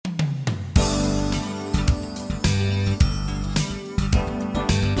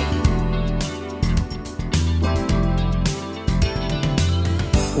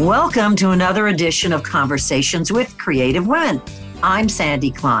Welcome to another edition of Conversations with Creative Women. I'm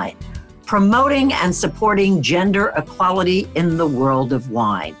Sandy Klein, promoting and supporting gender equality in the world of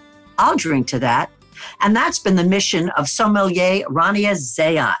wine. I'll drink to that. And that's been the mission of sommelier Rania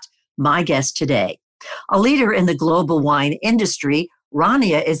Zayat, my guest today. A leader in the global wine industry,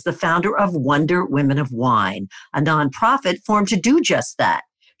 Rania is the founder of Wonder Women of Wine, a nonprofit formed to do just that.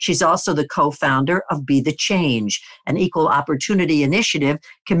 She's also the co-founder of Be the Change, an equal opportunity initiative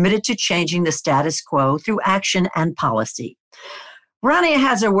committed to changing the status quo through action and policy. Rania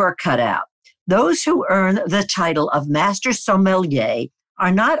has her work cut out. Those who earn the title of Master Sommelier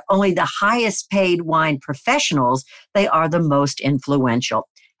are not only the highest paid wine professionals, they are the most influential.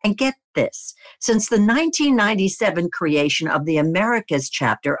 And get this, since the 1997 creation of the Americas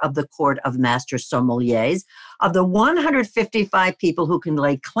chapter of the Court of Master Sommeliers, of the 155 people who can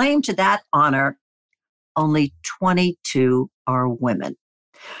lay claim to that honor, only 22 are women.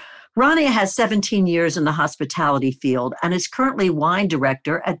 Rania has 17 years in the hospitality field and is currently wine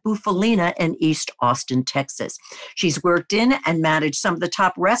director at Bufalina in East Austin, Texas. She's worked in and managed some of the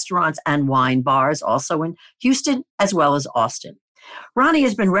top restaurants and wine bars, also in Houston as well as Austin. Rania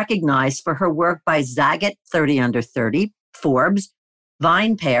has been recognized for her work by Zagat 30 Under 30, Forbes,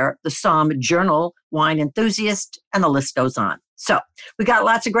 VinePair, the Somm Journal, Wine Enthusiast, and the list goes on. So we got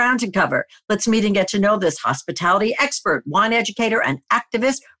lots of ground to cover. Let's meet and get to know this hospitality expert, wine educator, and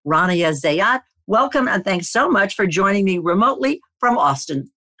activist, Rania Zayat. Welcome and thanks so much for joining me remotely from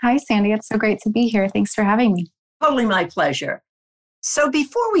Austin. Hi, Sandy. It's so great to be here. Thanks for having me. Totally my pleasure. So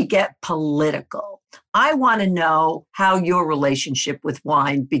before we get political, I want to know how your relationship with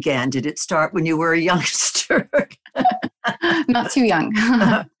wine began. Did it start when you were a youngster? Not too young.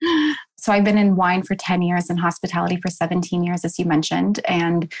 So I've been in wine for 10 years and hospitality for 17 years, as you mentioned.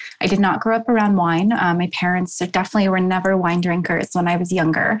 And I did not grow up around wine. My parents definitely were never wine drinkers when I was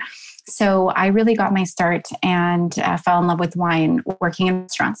younger. So I really got my start and fell in love with wine working in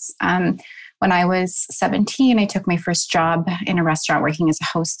restaurants. When I was 17, I took my first job in a restaurant working as a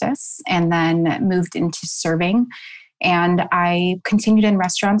hostess and then moved into serving. And I continued in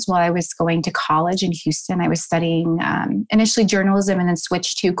restaurants while I was going to college in Houston. I was studying initially journalism and then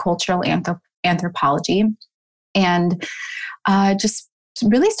switched to cultural anthropology and just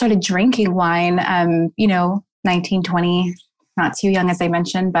really started drinking wine, 19, 20, not too young as I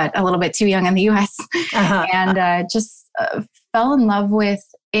mentioned, but a little bit too young in the US. And just fell in love with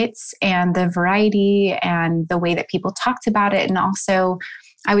it and the variety and the way that people talked about it. And also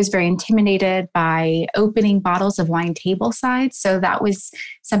I was very intimidated by opening bottles of wine tableside. So that was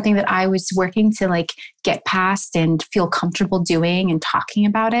something that I was working to get past and feel comfortable doing and talking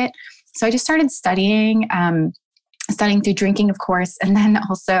about it. So I just started studying through drinking, of course, and then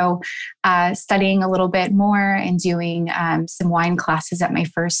also studying a little bit more and doing some wine classes at my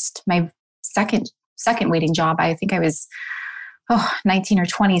second waiting job. I think I was 19 or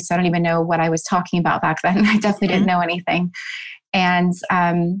 20, so I don't even know what I was talking about back then. I definitely didn't know anything. And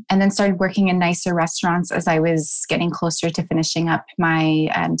then started working in nicer restaurants as I was getting closer to finishing up my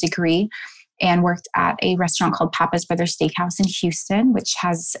degree, and worked at a restaurant called Papa's Brothers Steakhouse in Houston, which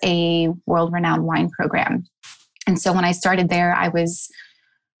has a world-renowned wine program. And so when I started there, I was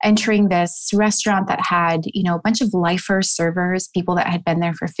entering this restaurant that had, a bunch of lifer servers, people that had been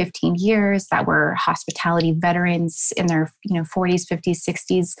there for 15 years, that were hospitality veterans in their, 40s, 50s,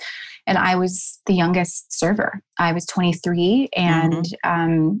 60s. And I was the youngest server. I was 23 and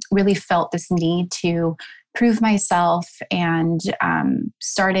really felt this need to prove myself and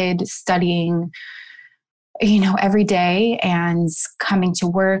started studying every day and coming to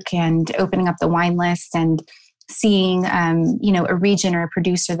work and opening up the wine list and seeing, a region or a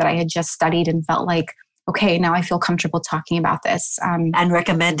producer that I had just studied and felt like, okay, now I feel comfortable talking about this. And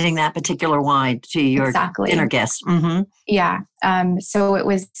recommending that particular wine to your dinner guests. Mm-hmm. Yeah. So it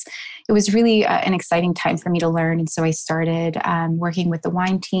was really an exciting time for me to learn. And so I started working with the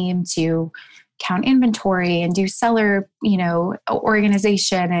wine team to count inventory and do cellar,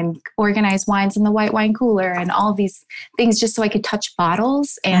 organization and organize wines in the white wine cooler and all of these things just so I could touch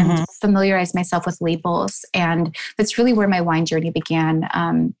bottles and familiarize myself with labels. And that's really where my wine journey began.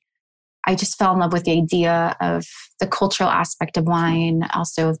 I just fell in love with the idea of the cultural aspect of wine,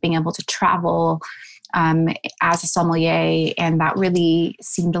 also of being able to travel as a sommelier. And that really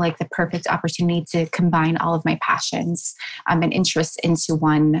seemed like the perfect opportunity to combine all of my passions and interests into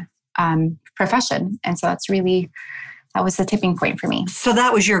one profession. And so that was the tipping point for me. So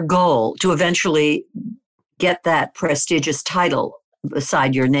that was your goal, to eventually get that prestigious title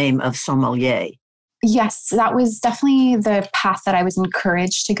beside your name of sommelier. Yes, that was definitely the path that I was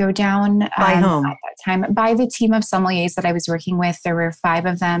encouraged to go down. By whom? At that time, by the team of sommeliers that I was working with. There were 5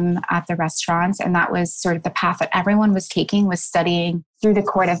 of them at the restaurants, and that was sort of the path that everyone was taking, was studying through the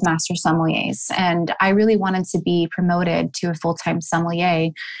court of master sommeliers. And I really wanted to be promoted to a full-time sommelier.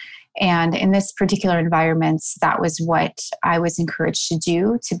 And in this particular environment, that was what I was encouraged to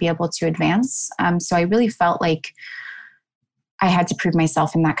do to be able to advance. So I really felt like I had to prove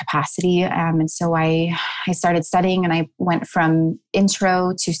myself in that capacity. And so I started studying, and I went from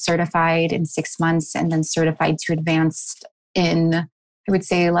intro to certified in 6 months, and then certified to advanced in, I would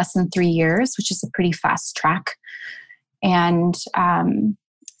say, less than 3 years, which is a pretty fast track. And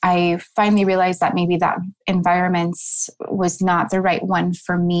I finally realized that maybe that environment was not the right one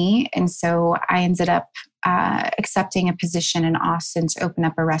for me. And so I ended up accepting a position in Austin to open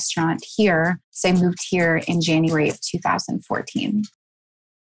up a restaurant here. So I moved here in January of 2014.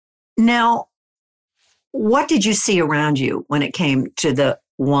 Now, what did you see around you when it came to the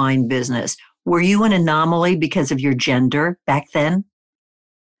wine business? Were you an anomaly because of your gender back then?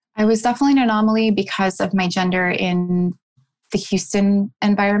 I was definitely an anomaly because of my gender in the Houston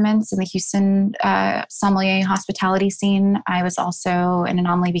environments, in the Houston sommelier hospitality scene. I was also an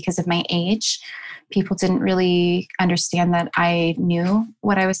anomaly because of my age. People didn't really understand that I knew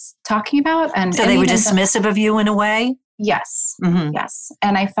what I was talking about. And so they were dismissive of you in a way? Yes. Mm-hmm. Yes.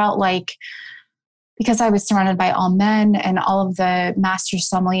 And I felt like, because I was surrounded by all men, and all of the master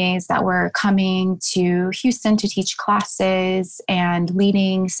sommeliers that were coming to Houston to teach classes and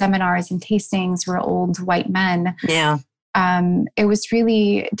leading seminars and tastings were old white men. Yeah. It was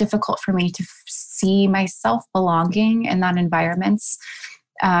really difficult for me to see myself belonging in that environment.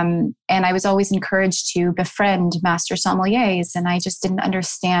 And I was always encouraged to befriend master sommeliers, and I just didn't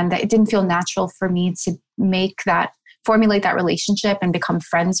understand that. It didn't feel natural for me to formulate that relationship and become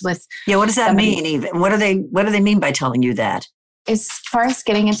friends with. Yeah, what does that mean even? What do they mean by telling you that? As far as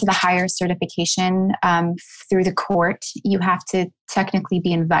getting into the higher certification through the court, you have to technically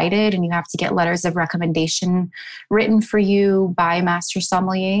be invited, and you have to get letters of recommendation written for you by master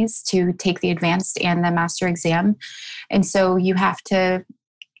sommeliers to take the advanced and the master exam. And so you have to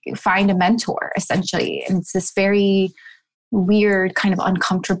find a mentor, essentially. And it's this very weird, kind of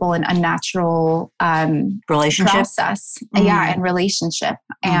uncomfortable and unnatural relationship process. Mm-hmm. Yeah, and relationship.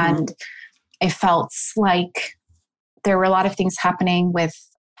 Mm-hmm. And it felt like there were a lot of things happening with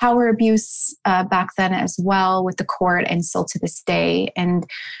power abuse back then as well with the court, and still to this day. And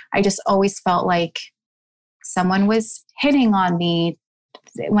I just always felt like someone was hitting on me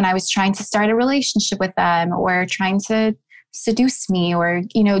when I was trying to start a relationship with them, or trying to seduce me, or,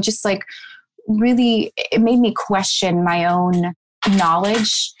 just like really, it made me question my own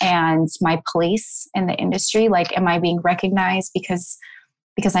knowledge and my place in the industry. Like, am I being recognized because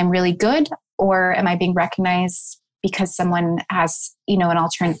I'm really good, or am I being recognized because someone has,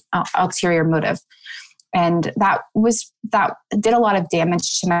 an ulterior motive? And that did a lot of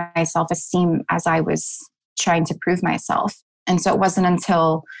damage to my self-esteem as I was trying to prove myself. And so it wasn't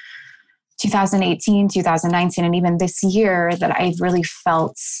until 2018, 2019, and even this year that I really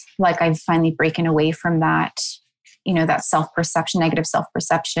felt like I've finally broken away from that, that self-perception, negative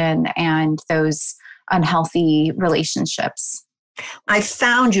self-perception, and those unhealthy relationships. I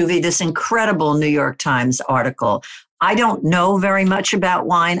found, Juvi, this incredible New York Times article. I don't know very much about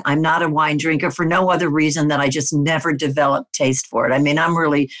wine. I'm not a wine drinker for no other reason than I just never developed taste for it. I mean, I'm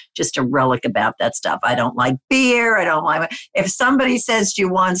really just a relic about that stuff. I don't like beer. If somebody says, do you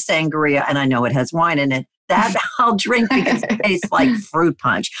want sangria? And I know it has wine in it, that I'll drink because it tastes like fruit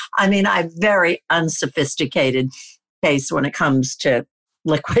punch. I mean, I have very unsophisticated taste when it comes to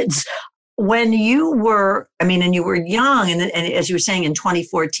liquids. When you were, and you were young, and as you were saying, in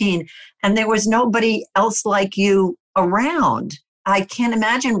 2014, and there was nobody else like you around, I can't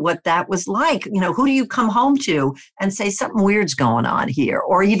imagine what that was like. Who do you come home to and say something weird's going on here,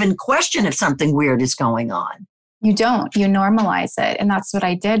 or even question if something weird is going on? You don't. You normalize it. And that's what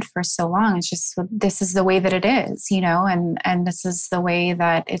I did for so long. It's just, this is the way that it is, and this is the way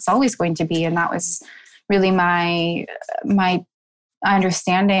that it's always going to be. And that was really my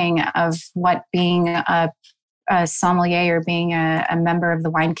understanding of what being a sommelier or being a member of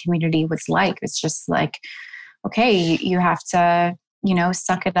the wine community was like. It's just like, okay, you have to,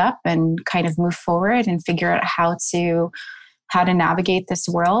 suck it up and kind of move forward and figure out how to navigate this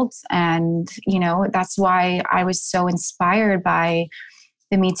world. And, that's why I was so inspired by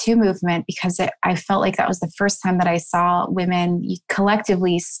the Me Too movement, because I felt like that was the first time that I saw women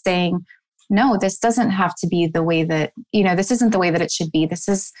collectively saying, no, this doesn't have to be the way that, this isn't the way that it should be. This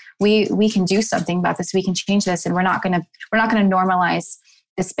is, we can do something about this. We can change this. And we're not going to normalize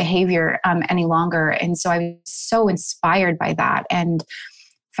this behavior any longer. And so I was so inspired by that, and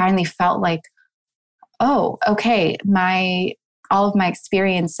finally felt like, oh, okay, all of my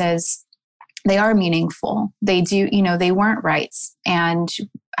experiences, they are meaningful. They do, they weren't right. And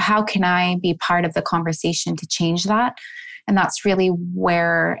how can I be part of the conversation to change that? And that's really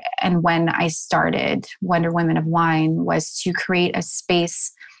where and when I started Wonder Women of Wine, was to create a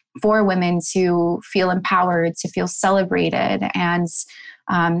space for women to feel empowered, to feel celebrated, and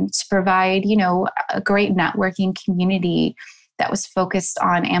to provide, a great networking community that was focused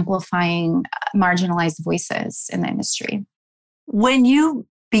on amplifying marginalized voices in the industry. When you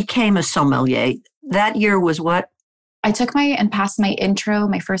became a sommelier, that year was what? I took and passed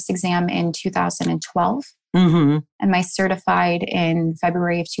my first exam in 2012, and my certified in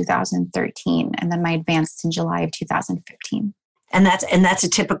February of 2013, and then my advanced in July of 2015. And that's a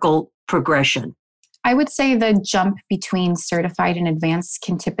typical progression. I would say the jump between certified and advanced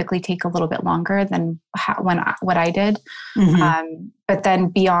can typically take a little bit longer than what I did. But then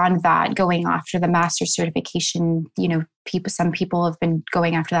beyond that, going after the master certification, some people have been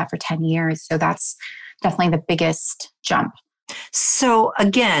going after that for 10 years. So that's definitely the biggest jump. So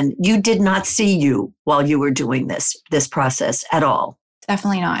again, you did not see you while you were doing this process at all?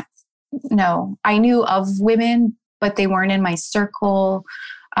 Definitely not. No, I knew of women, but they weren't in my circle.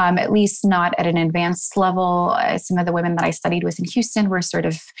 At least not at an advanced level. Some of the women that I studied with in Houston were sort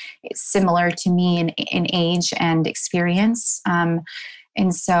of similar to me in age and experience.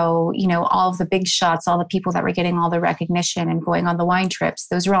 And so, all of the big shots, all the people that were getting all the recognition and going on the wine trips,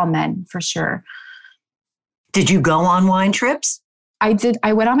 those were all men for sure. Did you go on wine trips? I did.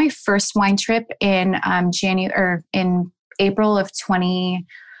 I went on my first wine trip in in April of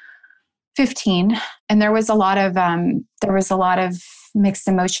 2015, and there was a lot of mixed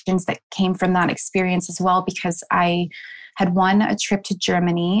emotions that came from that experience as well, because I had won a trip to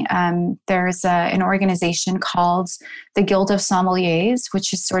Germany. There's an organization called the Guild of Sommeliers,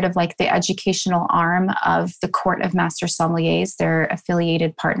 which is sort of like the educational arm of the Court of Master Sommeliers. They're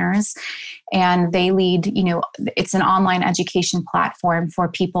affiliated partners, and they lead, it's an online education platform for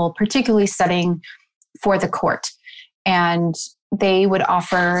people particularly studying for the court. And they would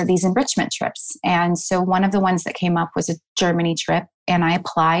offer these enrichment trips. And so one of the ones that came up was a Germany trip, and I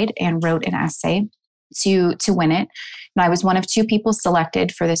applied and wrote an essay to win it. And I was one of 2 people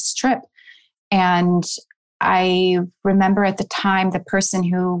selected for this trip. And I remember at the time, the person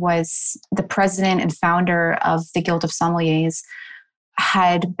who was the president and founder of the Guild of Sommeliers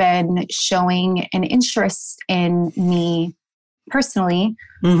had been showing an interest in me personally.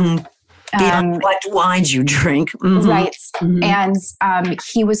 Beyond what wines you drink. Right. And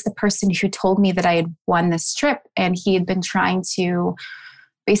he was the person who told me that I had won this trip, and he had been trying to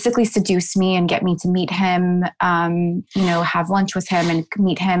basically seduce me and get me to meet him, have lunch with him and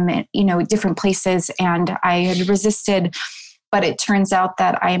meet him at, different places. And I had resisted, but it turns out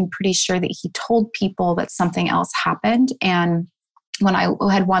that I am pretty sure that he told people that something else happened. And when I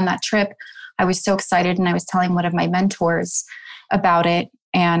had won that trip, I was so excited, and I was telling one of my mentors about it.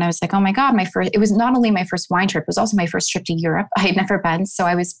 And I was like, oh my God, it was not only my first wine trip, it was also my first trip to Europe. I had never been. So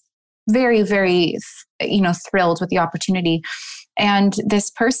I was very, very, thrilled with the opportunity. And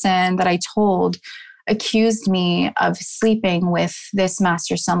this person that I told accused me of sleeping with this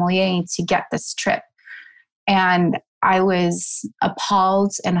master sommelier to get this trip. And I was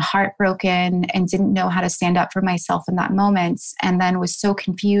appalled and heartbroken and didn't know how to stand up for myself in that moment. And then was so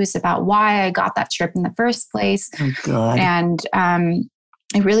confused about why I got that trip in the first place. Oh, God. And,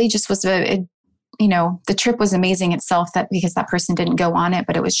 it really just was the trip was amazing itself, because that person didn't go on it,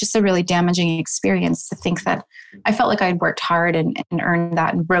 but it was just a really damaging experience to think that I felt like I'd worked hard and earned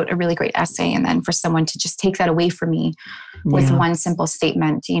that and wrote a really great essay. And then for someone to just take that away from me with one simple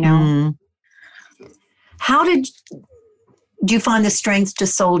statement, How did you find the strength to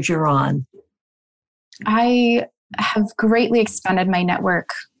soldier on? I have greatly expanded my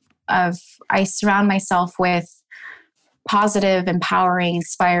network I surround myself with positive, empowering,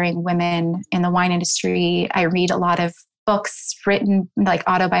 inspiring women in the wine industry. I read a lot of books written, like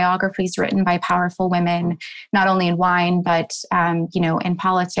autobiographies written by powerful women, not only in wine, but, in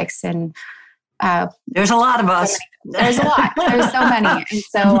politics. And there's a lot of us. There's a lot. There's so many. And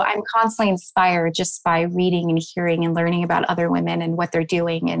so I'm constantly inspired just by reading and hearing and learning about other women and what they're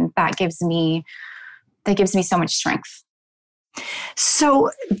doing. And that gives me so much strength. So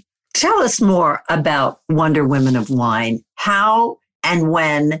tell us more about Wonder Women of Wine. How and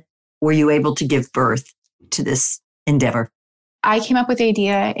when were you able to give birth to this endeavor? I came up with the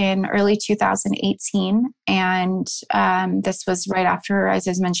idea in early 2018. And this was right after, as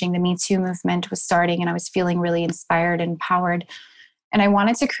I was mentioning, the Me Too movement was starting, and I was feeling really inspired and empowered. And I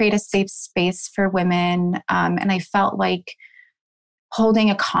wanted to create a safe space for women. And I felt like holding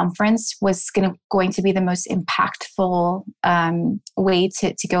a conference was going to be the most impactful way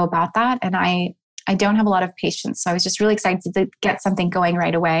to go about that. And I don't have a lot of patience. So I was just really excited to get something going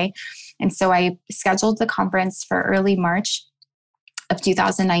right away. And so I scheduled the conference for early March of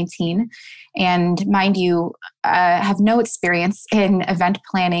 2019. And mind you, I have no experience in event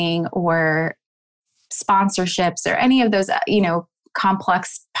planning or sponsorships or any of those,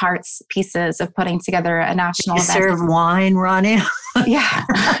 complex pieces of putting together a national event. Serve wine, Ronnie? Yeah,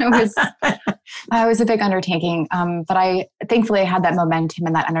 it was a big undertaking. But I thankfully had that momentum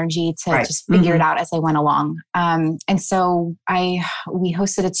and that energy to just figure it out as I went along. And so we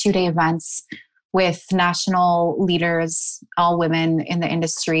hosted a 2-day event with national leaders, all women in the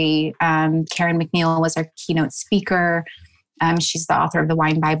industry. Karen McNeil was our keynote speaker. She's the author of the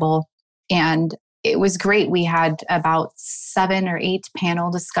Wine Bible. And it was great. We had about 7 or 8 panel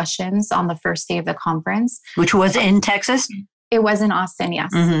discussions on the first day of the conference. Which was in Texas? It was in Austin,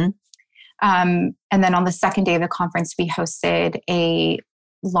 yes. Mm-hmm. And then on the second day of the conference, we hosted a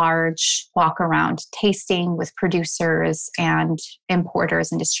large walk around tasting with producers and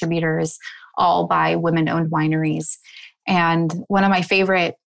importers and distributors, all by women-owned wineries. And one of my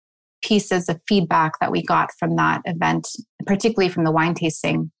favorite pieces of feedback that we got from that event, particularly from the wine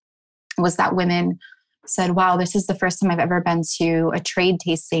tasting, was that women said, wow, this is the first time I've ever been to a trade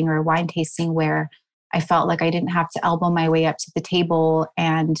tasting or a wine tasting where I felt like I didn't have to elbow my way up to the table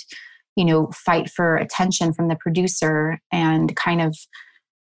and, fight for attention from the producer and kind of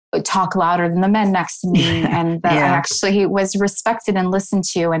talk louder than the men next to me. And that I actually was respected and listened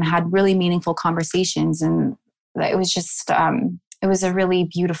to and had really meaningful conversations. And it was just, it was a really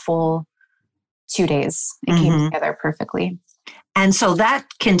beautiful 2 days. It came together perfectly. And so that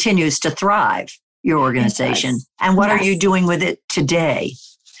continues to thrive, your organization. And what are you doing with it today?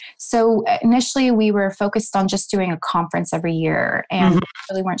 So initially we were focused on just doing a conference every year and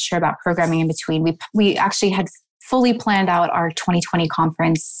really weren't sure about programming in between. We actually had fully planned out our 2020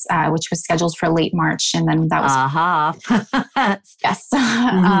 conference, which was scheduled for late March. And then that was... Yes.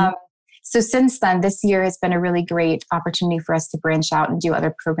 So since then, this year has been a really great opportunity for us to branch out and do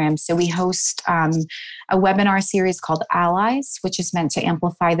other programs. So we host a webinar series called Allies, which is meant to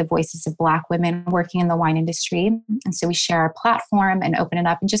amplify the voices of Black women working in the wine industry. And so we share our platform and open it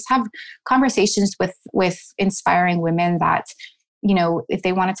up and just have conversations with inspiring women that, if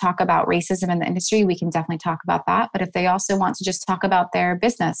they want to talk about racism in the industry, we can definitely talk about that. But if they also want to just talk about their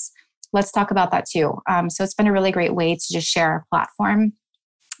business, let's talk about that too. So it's been a really great way to just share our platform.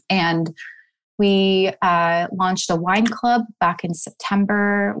 And we launched a wine club back in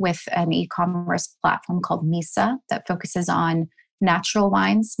September with an e-commerce platform called Misa that focuses on natural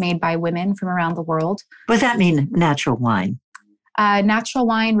wines made by women from around the world. What does that mean, natural wine? Natural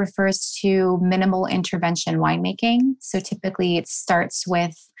wine refers to minimal intervention winemaking. So typically it starts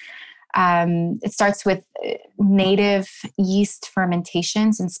with native yeast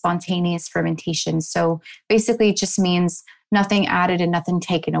fermentations and spontaneous fermentations. So basically it just means nothing added and nothing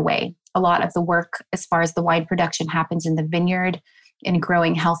taken away. A lot of the work as far as the wine production happens in the vineyard, in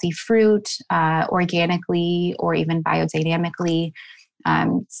growing healthy fruit organically or even biodynamically.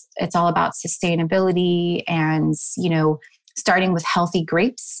 It's all about sustainability and, starting with healthy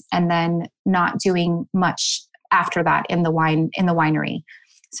grapes and then not doing much after that in the winery.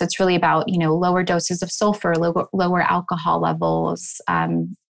 So it's really about, lower doses of sulfur, lower alcohol levels,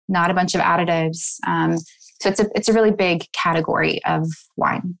 not a bunch of additives. So it's a really big category of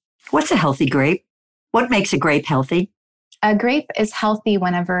wine. What's a healthy grape? What makes a grape healthy? A grape is healthy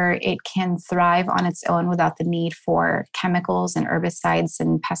whenever it can thrive on its own without the need for chemicals and herbicides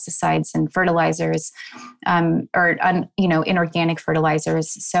and pesticides and fertilizers, or inorganic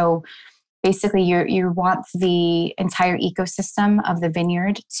fertilizers. So basically, you want the entire ecosystem of the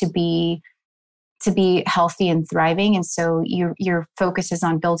vineyard to be healthy and thriving. And so your focus is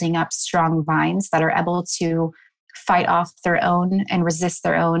on building up strong vines that are able to fight off their own and resist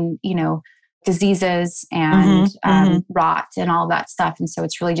their own, diseases and rot and all that stuff. And so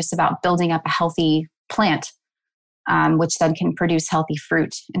it's really just about building up a healthy plant, which then can produce healthy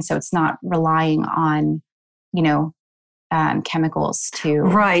fruit. And so it's not relying on, chemicals to...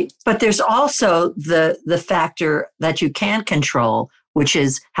 Right. But there's also the factor that you can control, which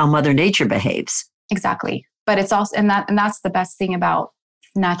is how Mother Nature behaves. Exactly. But it's also, and that's the best thing about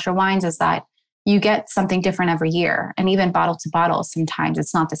natural wines is that you get something different every year, and even bottle to bottle, sometimes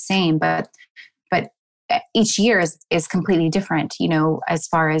it's not the same, but each year is completely different, as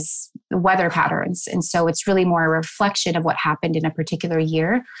far as the weather patterns. And so it's really more a reflection of what happened in a particular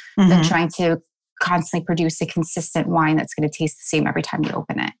year than trying to constantly produce a consistent wine that's going to taste the same every time you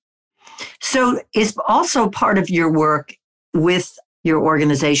open it. So is also part of your work with your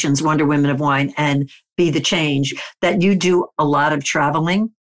organizations, Wonder Women of Wine and Be the Change, that you do a lot of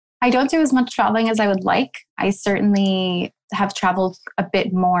traveling? I don't do as much traveling as I would like. I certainly have traveled a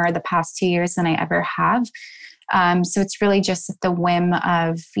bit more the past 2 years than I ever have. So it's really just at the whim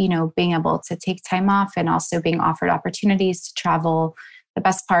of, being able to take time off and also being offered opportunities to travel. The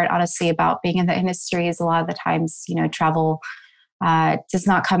best part, honestly, about being in the industry is a lot of the times, travel does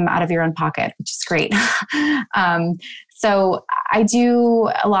not come out of your own pocket, which is great. So I do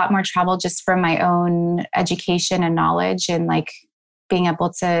a lot more travel just for my own education and knowledge, and like being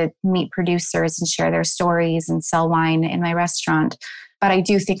able to meet producers and share their stories and sell wine in my restaurant. But I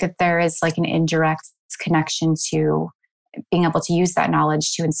do think that there is like an indirect connection to being able to use that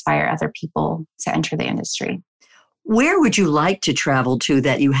knowledge to inspire other people to enter the industry. Where would you like to travel to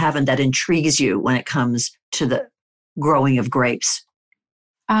that you haven't, that intrigues you when it comes to the growing of grapes?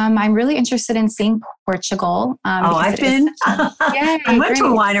 I'm really interested in seeing Portugal. I've been. Yay, I went to a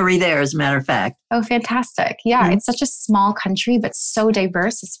great. winery there, as a matter of fact. Oh, fantastic. Yeah, It's such a small country, but so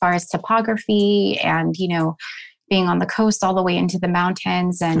diverse as far as topography and, being on the coast all the way into the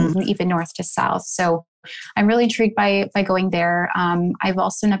mountains and even north to south. So I'm really intrigued by going there. I've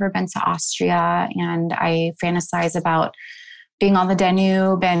also never been to Austria, and I fantasize about being on the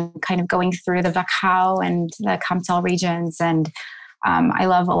Danube and kind of going through the Wachau and the Kamtal regions. And I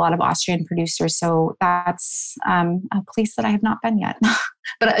love a lot of Austrian producers. So that's a place that I have not been yet.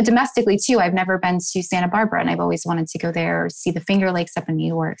 But domestically too, I've never been to Santa Barbara, and I've always wanted to go there or see the Finger Lakes up in New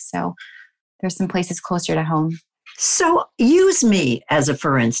York. So there's some places closer to home. So use me as a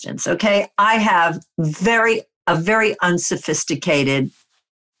for instance, okay? I have a very unsophisticated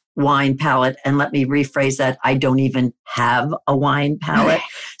wine palate. And let me rephrase that. I don't even have a wine palate.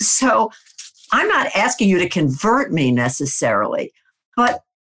 So I'm not asking you to convert me necessarily, but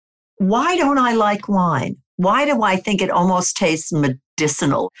why don't I like wine? Why do I think it almost tastes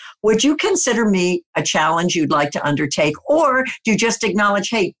medicinal? Would you consider me a challenge you'd like to undertake? Or do you just acknowledge,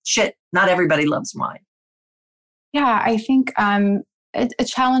 hey, shit, not everybody loves wine? Yeah, I think a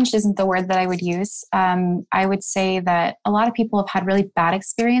challenge isn't the word that I would use. I would say that a lot of people have had really bad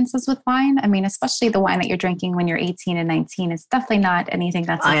experiences with wine. I mean, especially the wine that you're drinking when you're 18 and 19. It's definitely not anything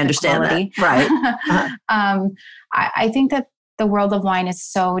that's I understand quality. That. Right. I think that the world of wine is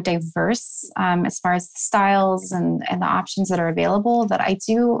so diverse as far as the styles and the options that are available that I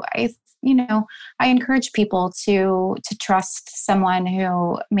encourage people to trust someone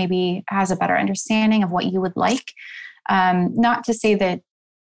who maybe has a better understanding of what you would like. Not to say that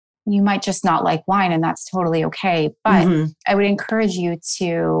you might just not like wine, and that's totally okay. But I would encourage you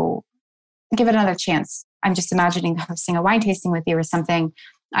to give it another chance. I'm just imagining hosting a wine tasting with you or something.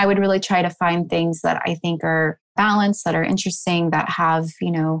 I would really try to find things that I think are balanced, that are interesting, that have,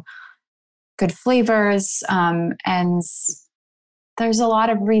 good flavors. And there's a lot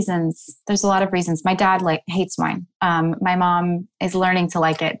of reasons. My dad hates wine. My mom is learning to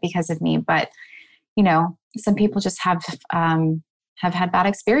like it because of me. But, some people just have had bad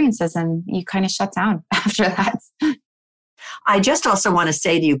experiences, and you kind of shut down after that. I just also want to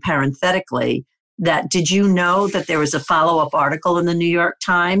say to you parenthetically that did you know that there was a follow-up article in the New York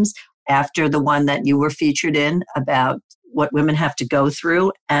Times after the one that you were featured in about what women have to go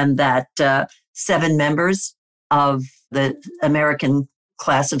through, and that 7 members of the American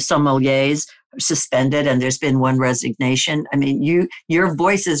class of sommeliers suspended, and there's been 1 resignation. I mean, your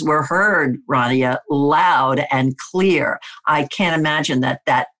voices were heard, Rania, loud and clear. I can't imagine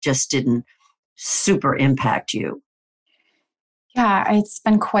that just didn't super impact you. Yeah, it's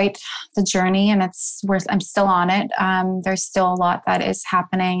been quite the journey, and I'm still on it. There's still a lot that is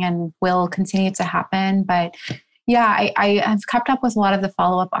happening and will continue to happen. But yeah, I have kept up with a lot of the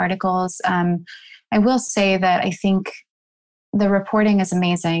follow-up articles. I will say that I think the reporting is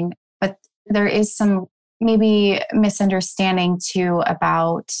amazing, but there is some maybe misunderstanding too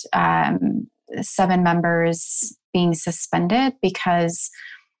about 7 members being suspended because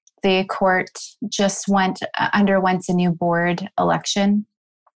the court just underwent a new board election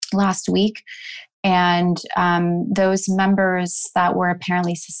last week. And those members that were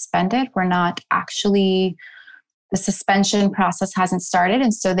apparently suspended were not actually, the suspension process hasn't started.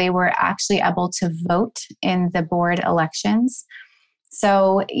 And so they were actually able to vote in the board elections.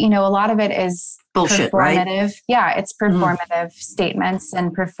 So, a lot of it is bullshit, performative. Right? Yeah, it's performative statements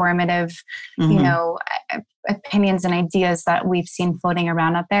and performative, opinions and ideas that we've seen floating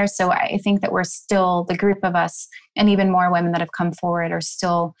around out there. So I think that we're still, the group of us and even more women that have come forward are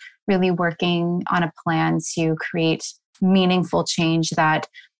still really working on a plan to create meaningful change that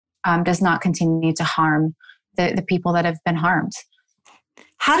does not continue to harm the people that have been harmed.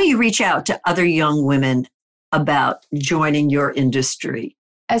 How do you reach out to other young women about joining your industry?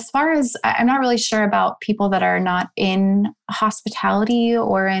 As far as, I'm not really sure about people that are not in hospitality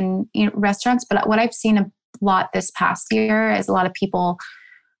or in restaurants, but what I've seen a lot this past year is a lot of people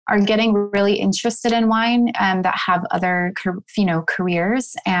are getting really interested in wine that have other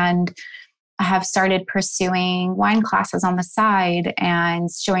careers, and have started pursuing wine classes on the side and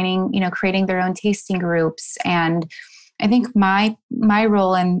joining, creating their own tasting groups. And I think my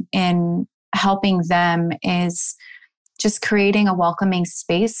role in helping them is just creating a welcoming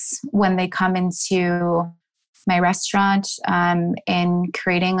space when they come into my restaurant, and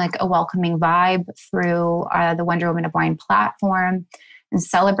creating like a welcoming vibe through the Wonder Woman of Wine platform and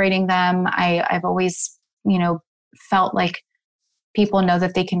celebrating them. I've always, felt like people know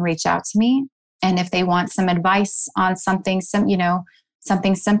that they can reach out to me. And if they want some advice on something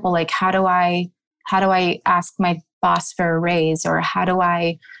simple, like how do I ask my boss for a raise, or how do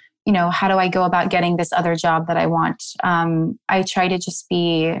I go about getting this other job that I want? I try to just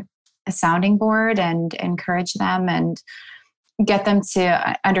be a sounding board and encourage them and get them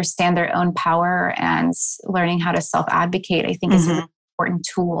to understand their own power, and learning how to self-advocate, I think, is an important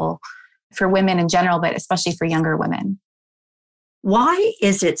tool for women in general, but especially for younger women. Why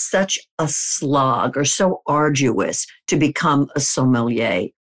is it such a slog or so arduous to become a sommelier?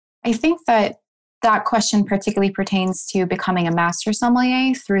 I think that question particularly pertains to becoming a master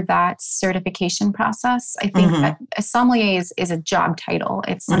sommelier through that certification process. I think that a sommelier is a job title.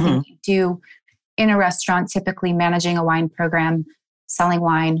 It's something you do in a restaurant, typically managing a wine program, selling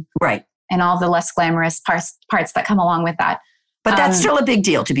wine, right, and all the less glamorous parts that come along with that. But that's still a big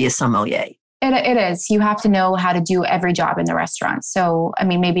deal to be a sommelier. It is. You have to know how to do every job in the restaurant. So, I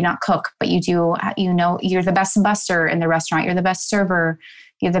mean, maybe not cook, but you're the best busser in the restaurant. You're the best server.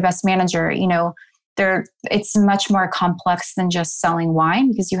 You're the best manager. It's much more complex than just selling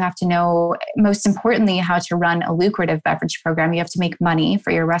wine, because you have to know, most importantly, how to run a lucrative beverage program. You have to make money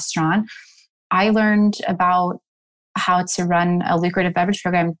for your restaurant. I learned about how to run a lucrative beverage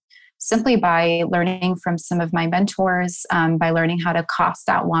program simply by learning from some of my mentors, by learning how to cost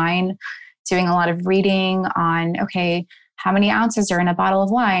out wine, doing a lot of reading on, okay, how many ounces are in a bottle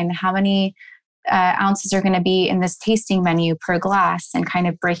of wine? How many ounces are going to be in this tasting menu per glass, and kind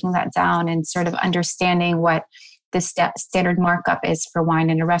of breaking that down and sort of understanding what the standard markup is for wine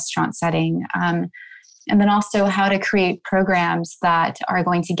in a restaurant setting. And then also how to create programs that are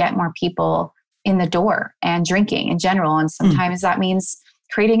going to get more people in the door and drinking in general. And sometimes that means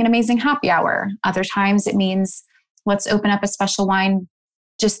creating an amazing happy hour. Other times it means let's open up a special wine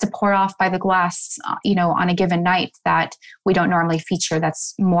just to pour off by the glass, on a given night that we don't normally feature,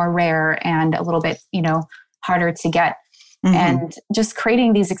 that's more rare and a little bit, harder to get. And just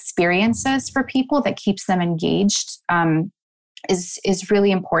creating these experiences for people that keeps them engaged is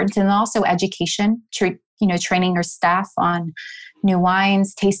really important. And also education, training your staff on new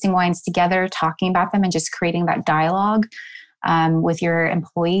wines, tasting wines together, talking about them, and just creating that dialogue with your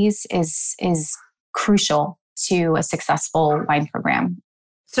employees is crucial to a successful wine program.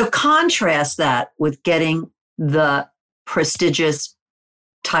 So contrast that with getting the prestigious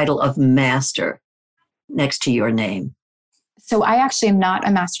title of master next to your name. So I actually am not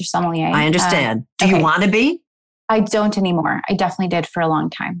a master sommelier. I understand. Do you want to be? I don't anymore. I definitely did for a long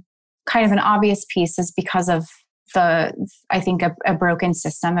time. Kind of an obvious piece is because of a broken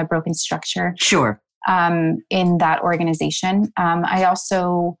system, a broken structure. Sure. In that organization. I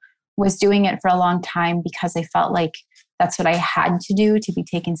also was doing it for a long time because I felt like that's what I had to do to be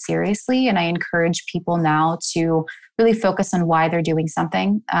taken seriously. And I encourage people now to really focus on why they're doing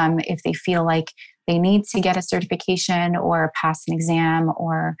something. If they feel like they need to get a certification or pass an exam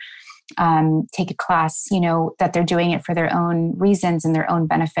or take a class, that they're doing it for their own reasons and their own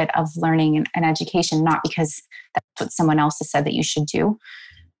benefit of learning and education, not because that's what someone else has said that you should do.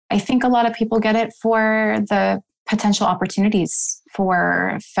 I think a lot of people get it for the potential opportunities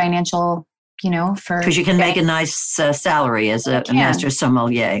for financial, because you can make a nice salary as a master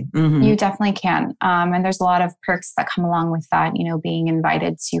sommelier. You definitely can. And there's a lot of perks that come along with that, being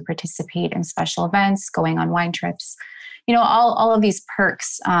invited to participate in special events, going on wine trips, all of these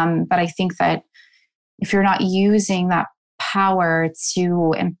perks. But I think that if you're not using that power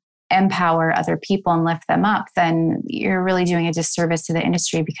to empower other people and lift them up, then you're really doing a disservice to the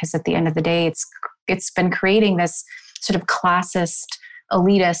industry, because at the end of the day, it's been creating this sort of classist,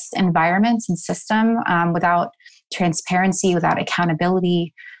 elitist environment and system without transparency, without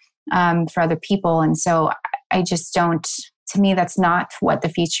accountability for other people. And so I just don't to me, that's not what the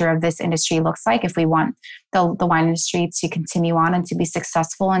future of this industry looks like. If we want the wine industry to continue on and to be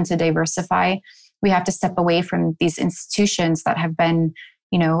successful and to diversify, we have to step away from these institutions that have been,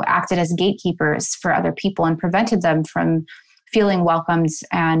 acted as gatekeepers for other people and prevented them from feeling welcomed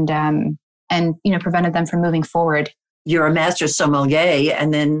and prevented them from moving forward. You're a master sommelier,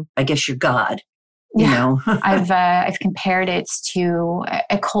 and then I guess you're God. I've compared it to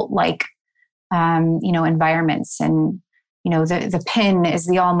a cult-like, environments, and the pin is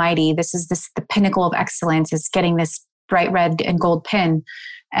the almighty. This is the pinnacle of excellence, is getting this bright red and gold pin,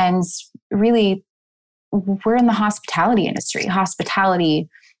 and really, we're in the hospitality industry. Hospitality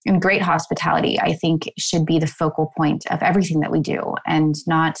and great hospitality, I think, should be the focal point of everything that we do, and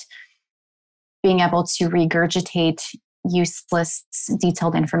not being able to regurgitate useless,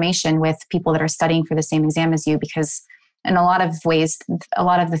 detailed information with people that are studying for the same exam as you, because in a lot of ways, a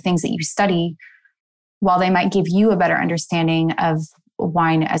lot of the things that you study, while they might give you a better understanding of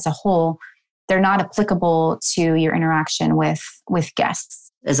wine as a whole, they're not applicable to your interaction with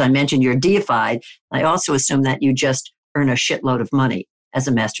guests. As I mentioned, you're deified. I also assume that you just earn a shitload of money as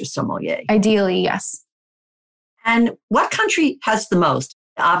a master sommelier. Ideally, yes. And what country has the most?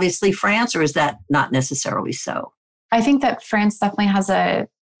 Obviously France, or is that not necessarily so? I think that France definitely has a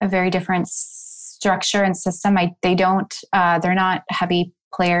very different structure and system. They're not heavy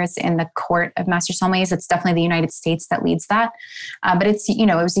players in the court of master sommeliers. It's definitely the United States that leads that. But it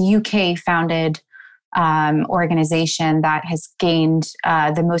was a UK founded organization that has gained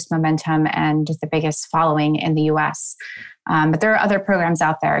the most momentum and the biggest following in the US. But there are other programs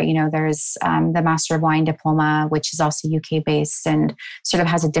out there. There's the Master of Wine Diploma, which is also UK based and sort of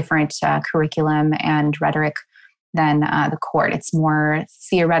has a different curriculum and rhetoric than the court. It's more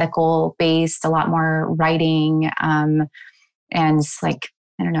theoretical based, a lot more writing, and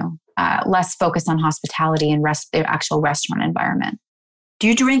less focused on hospitality and the actual restaurant environment. Do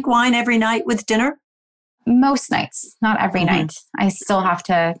you drink wine every night with dinner? Most nights, not every night. I still have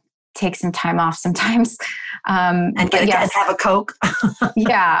to take some time off sometimes. And have a Coke.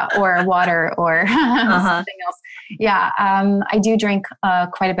 Yeah, or water or something else. Yeah, I do drink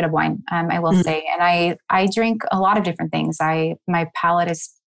quite a bit of wine, I will say. And I drink a lot of different things. My palate is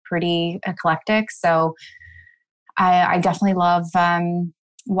pretty eclectic. So I definitely love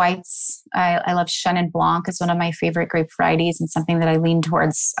whites. I love Chenin Blanc. It's one of my favorite grape varieties and something that I lean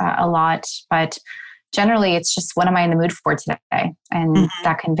towards a lot. But generally, it's just what am I in the mood for today? And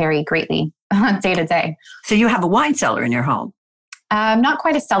that can vary greatly day to day. So you have a wine cellar in your home? Not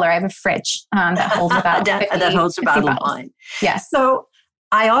quite a cellar. I have a fridge that holds about 50, that holds a bottle of wine. Yes. So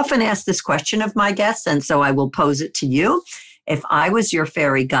I often ask this question of my guests, and so I will pose it to you. If I was your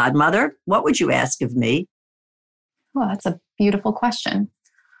fairy godmother, what would you ask of me? Well, that's a beautiful question.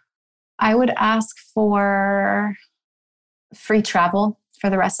 I would ask for free travel for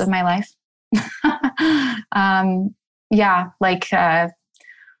the rest of my life.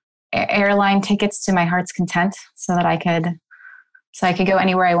 Airline tickets to my heart's content, so that I could go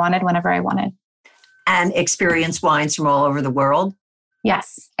anywhere I wanted, whenever I wanted. And experience wines from all over the world?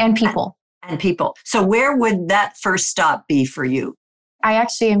 Yes, and people. And people. So where would that first stop be for you? I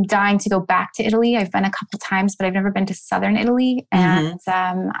actually am dying to go back to Italy. I've been a couple times, but I've never been to southern Italy. And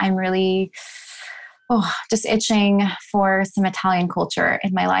I'm really just itching for some Italian culture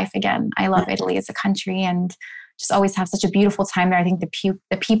in my life again. I love Italy as a country and just always have such a beautiful time there. I think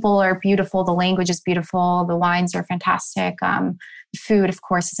the people are beautiful. The language is beautiful. The wines are fantastic. The food, of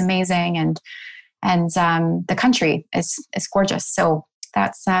course, is amazing. And the country is gorgeous. So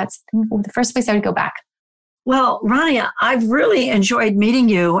that's the first place I would go back. Well, Rania, I've really enjoyed meeting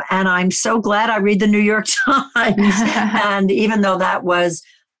you, and I'm so glad I read the New York Times. And even though that was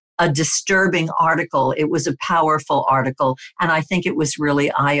a disturbing article, it was a powerful article. And I think it was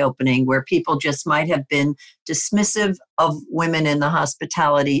really eye-opening, where people just might have been dismissive of women in the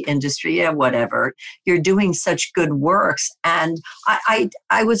hospitality industry. Yeah, whatever. You're doing such good works. And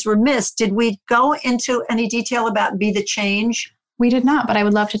I was remiss. Did we go into any detail about Be the Change? We did not, but I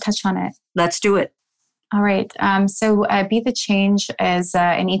would love to touch on it. Let's do it. All right. So Be the Change is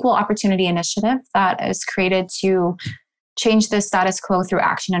an equal opportunity initiative that is created to change the status quo through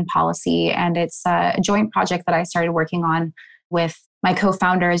action and policy. And it's a joint project that I started working on with my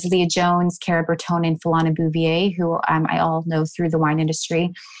co-founders, Leah Jones, Cara Bertone, and Philana Bouvier, who I all know through the wine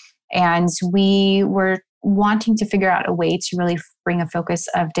industry. And we were wanting to figure out a way to really bring a focus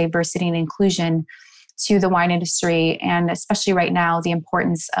of diversity and inclusion to the wine industry. And especially right now, the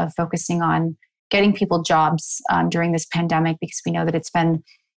importance of focusing on getting people jobs during this pandemic, because we know that it's been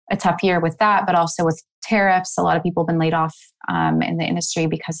a tough year with that, but also with tariffs. A lot of people have been laid off in the industry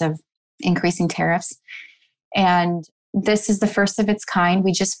because of increasing tariffs. And this is the first of its kind.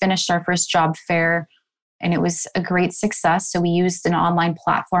 We just finished our first job fair, and it was a great success. So we used an online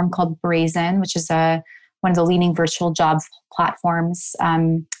platform called Brazen, which is one of the leading virtual job platforms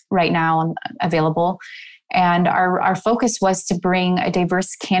right now available. And our focus was to bring a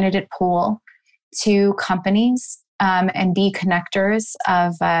diverse candidate pool to companies and be connectors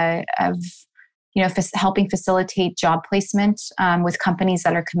of helping facilitate job placement with companies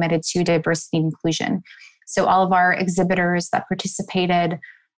that are committed to diversity and inclusion. So all of our exhibitors that participated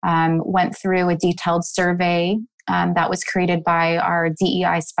went through a detailed survey that was created by our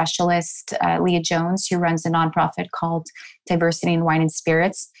DEI specialist, Leah Jones, who runs a nonprofit called Diversity in Wine and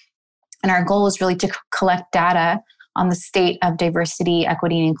Spirits. And our goal is really to collect data on the state of diversity,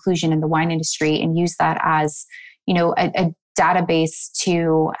 equity, and inclusion in the wine industry and use that as, a database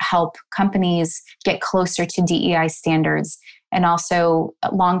to help companies get closer to DEI standards, and also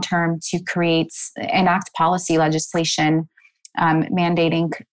long-term to enact policy legislation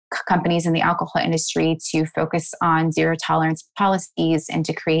mandating companies in the alcohol industry to focus on zero tolerance policies and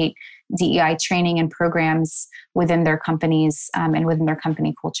to create DEI training and programs within their companies and within their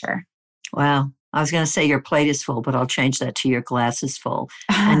company culture. Wow. I was going to say your plate is full, but I'll change that to your glass is full.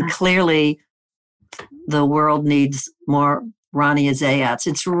 And clearly the world needs more Rania Zayats.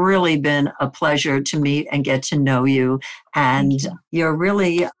 It's really been a pleasure to meet and get to know you. And you're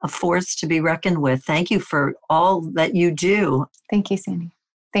really a force to be reckoned with. Thank you for all that you do. Thank you, Sandy.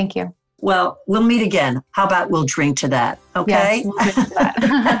 Thank you. Well, we'll meet again. How about we'll drink to that? Okay. Yes, we'll drink to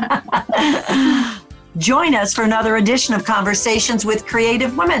that. Join us for another edition of Conversations with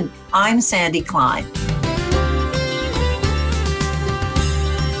Creative Women. I'm Sandy Klein.